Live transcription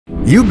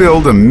You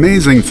build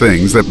amazing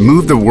things that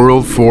move the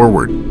world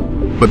forward.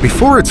 But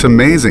before it's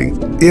amazing,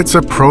 it's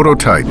a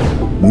prototype.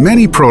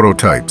 Many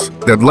prototypes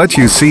that let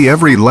you see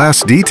every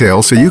last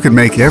detail so you can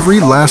make every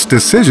last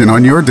decision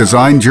on your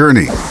design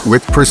journey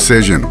with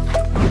precision.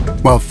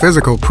 While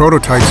physical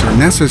prototypes are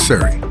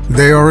necessary,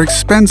 they are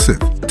expensive,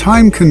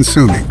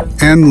 time-consuming,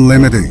 and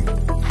limiting,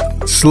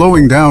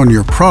 slowing down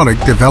your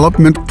product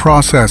development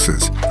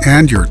processes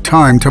and your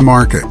time to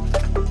market.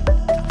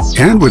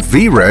 And with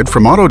VRED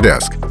from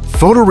Autodesk,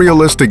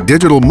 photorealistic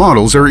digital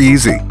models are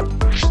easy.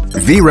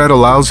 VRED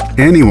allows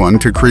anyone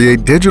to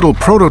create digital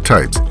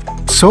prototypes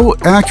so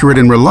accurate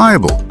and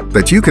reliable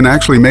that you can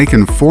actually make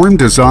informed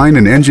design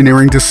and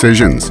engineering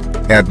decisions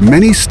at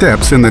many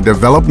steps in the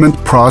development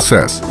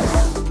process.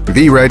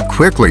 VRED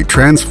quickly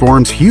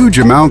transforms huge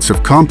amounts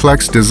of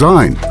complex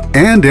design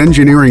and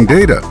engineering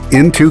data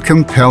into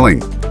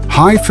compelling,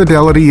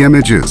 high-fidelity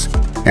images,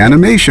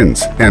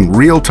 animations, and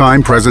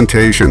real-time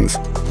presentations.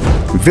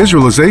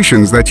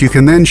 Visualizations that you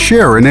can then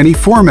share in any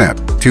format,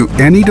 to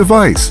any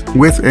device,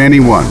 with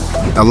anyone,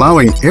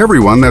 allowing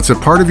everyone that's a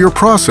part of your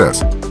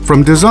process,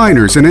 from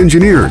designers and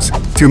engineers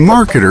to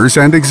marketers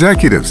and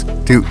executives,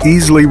 to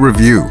easily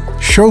review,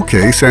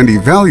 showcase, and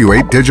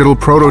evaluate digital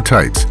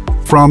prototypes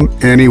from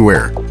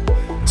anywhere.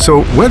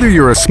 So whether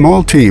you're a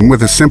small team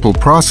with a simple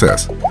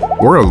process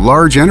or a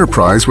large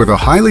enterprise with a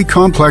highly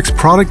complex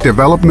product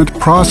development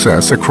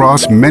process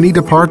across many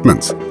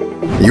departments,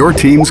 your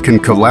teams can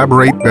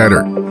collaborate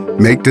better,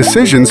 make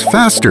decisions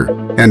faster,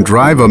 and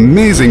drive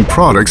amazing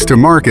products to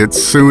market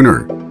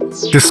sooner.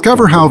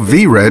 Discover how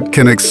VRED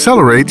can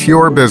accelerate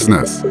your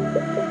business.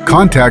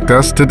 Contact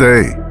us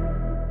today.